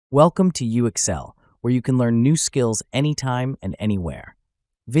Welcome to UXL, where you can learn new skills anytime and anywhere.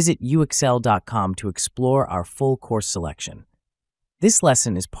 Visit uxl.com to explore our full course selection. This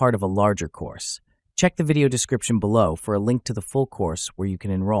lesson is part of a larger course. Check the video description below for a link to the full course where you can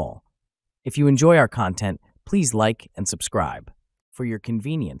enroll. If you enjoy our content, please like and subscribe. For your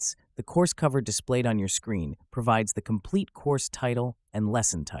convenience, the course cover displayed on your screen provides the complete course title and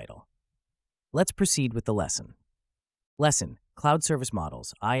lesson title. Let's proceed with the lesson. Lesson: Cloud Service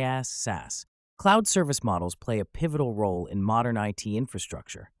Models, IaaS, SaaS. Cloud service models play a pivotal role in modern IT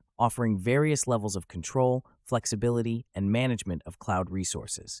infrastructure, offering various levels of control, flexibility, and management of cloud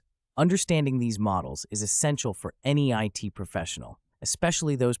resources. Understanding these models is essential for any IT professional,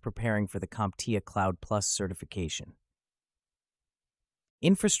 especially those preparing for the CompTIA Cloud Plus certification.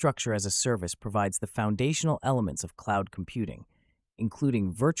 Infrastructure as a service provides the foundational elements of cloud computing,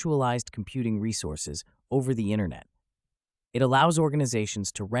 including virtualized computing resources over the internet. It allows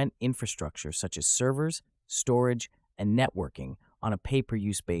organizations to rent infrastructure such as servers, storage, and networking on a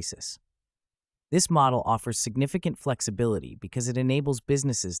pay-per-use basis. This model offers significant flexibility because it enables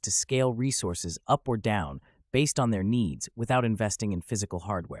businesses to scale resources up or down based on their needs without investing in physical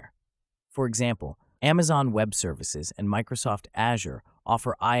hardware. For example, Amazon Web Services and Microsoft Azure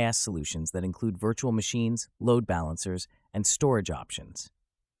offer IaaS solutions that include virtual machines, load balancers, and storage options.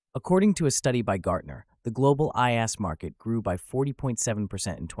 According to a study by Gartner, the global IaaS market grew by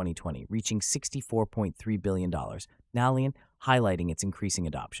 40.7% in 2020, reaching $64.3 billion, highlighting its increasing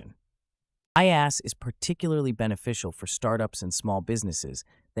adoption. IaaS is particularly beneficial for startups and small businesses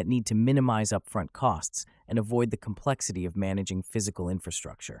that need to minimize upfront costs and avoid the complexity of managing physical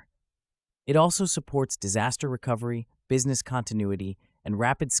infrastructure. It also supports disaster recovery, business continuity, and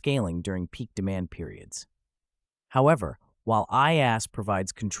rapid scaling during peak demand periods. However, while IaaS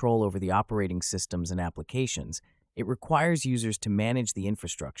provides control over the operating systems and applications, it requires users to manage the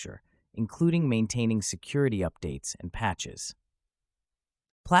infrastructure, including maintaining security updates and patches.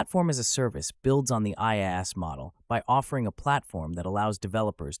 Platform as a Service builds on the IaaS model by offering a platform that allows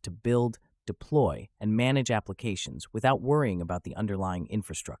developers to build, deploy, and manage applications without worrying about the underlying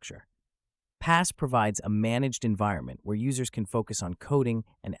infrastructure. PaaS provides a managed environment where users can focus on coding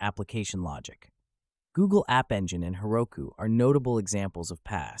and application logic. Google App Engine and Heroku are notable examples of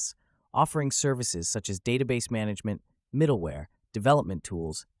PaaS, offering services such as database management, middleware, development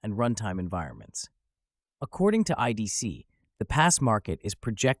tools, and runtime environments. According to IDC, the PaaS market is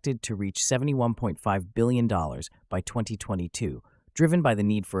projected to reach $71.5 billion by 2022, driven by the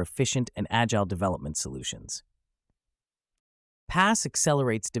need for efficient and agile development solutions. PaaS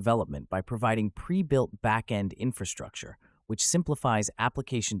accelerates development by providing pre-built back-end infrastructure, which simplifies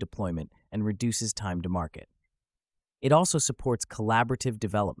application deployment and reduces time to market. It also supports collaborative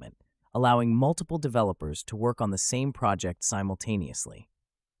development, allowing multiple developers to work on the same project simultaneously.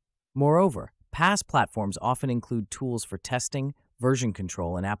 Moreover, PaaS platforms often include tools for testing, version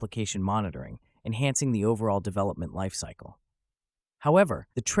control, and application monitoring, enhancing the overall development lifecycle. However,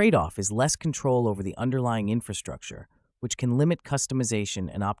 the trade-off is less control over the underlying infrastructure, which can limit customization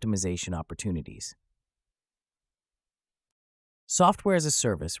and optimization opportunities. Software as a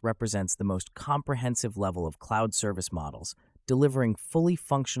Service represents the most comprehensive level of cloud service models, delivering fully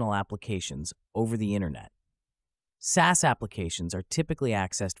functional applications over the internet. SaaS applications are typically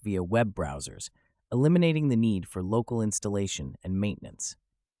accessed via web browsers, eliminating the need for local installation and maintenance.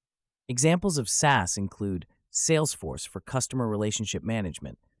 Examples of SaaS include Salesforce for customer relationship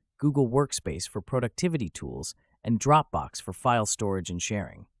management, Google Workspace for productivity tools, and Dropbox for file storage and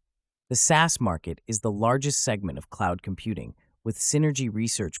sharing. The SaaS market is the largest segment of cloud computing, with Synergy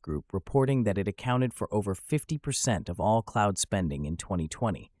Research Group reporting that it accounted for over 50% of all cloud spending in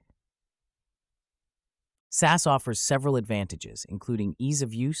 2020. SaaS offers several advantages, including ease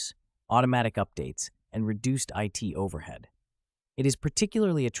of use, automatic updates, and reduced IT overhead. It is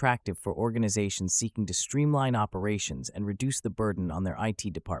particularly attractive for organizations seeking to streamline operations and reduce the burden on their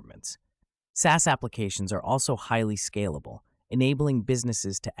IT departments. SaaS applications are also highly scalable, enabling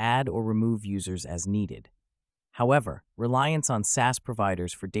businesses to add or remove users as needed. However, reliance on SaaS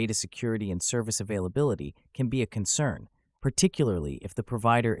providers for data security and service availability can be a concern, particularly if the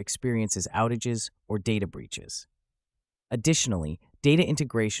provider experiences outages or data breaches. Additionally, data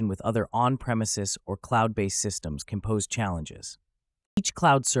integration with other on-premises or cloud-based systems can pose challenges. Each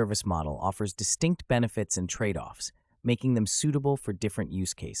cloud service model offers distinct benefits and trade-offs, making them suitable for different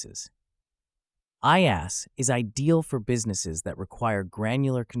use cases. IaaS is ideal for businesses that require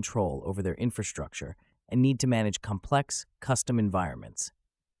granular control over their infrastructure and need to manage complex, custom environments.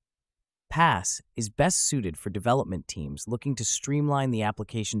 PaaS is best suited for development teams looking to streamline the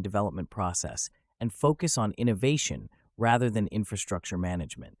application development process and focus on innovation rather than infrastructure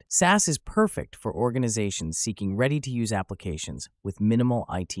management. SaaS is perfect for organizations seeking ready-to-use applications with minimal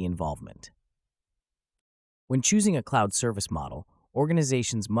IT involvement. When choosing a cloud service model,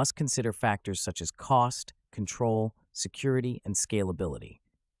 organizations must consider factors such as cost, control, security, and scalability.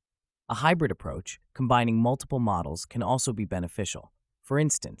 A hybrid approach, combining multiple models, can also be beneficial. For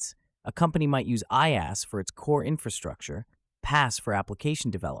instance, a company might use IaaS for its core infrastructure, PaaS for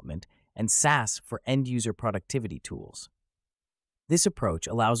application development, and SaaS for end-user productivity tools. This approach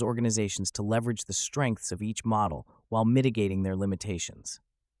allows organizations to leverage the strengths of each model while mitigating their limitations.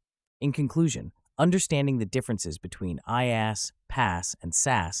 In conclusion, understanding the differences between IaaS, PaaS, and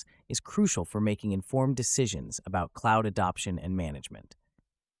SaaS is crucial for making informed decisions about cloud adoption and management.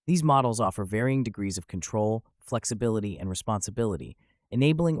 These models offer varying degrees of control, flexibility, and responsibility,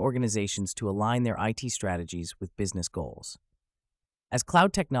 enabling organizations to align their IT strategies with business goals. As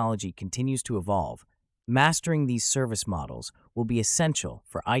cloud technology continues to evolve, mastering these service models will be essential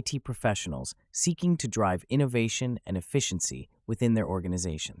for IT professionals seeking to drive innovation and efficiency within their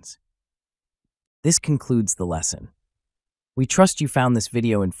organizations. This concludes the lesson. We trust you found this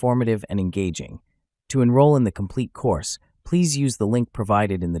video informative and engaging. To enroll in the complete course, please use the link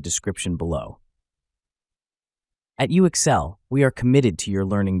provided in the description below. At UExcel, we are committed to your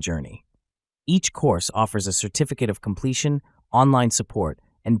learning journey. Each course offers a certificate of completion, online support,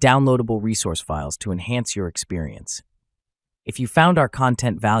 and downloadable resource files to enhance your experience. If you found our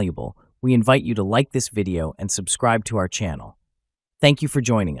content valuable, we invite you to like this video and subscribe to our channel. Thank you for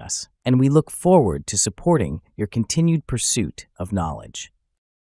joining us, and we look forward to supporting your continued pursuit of knowledge.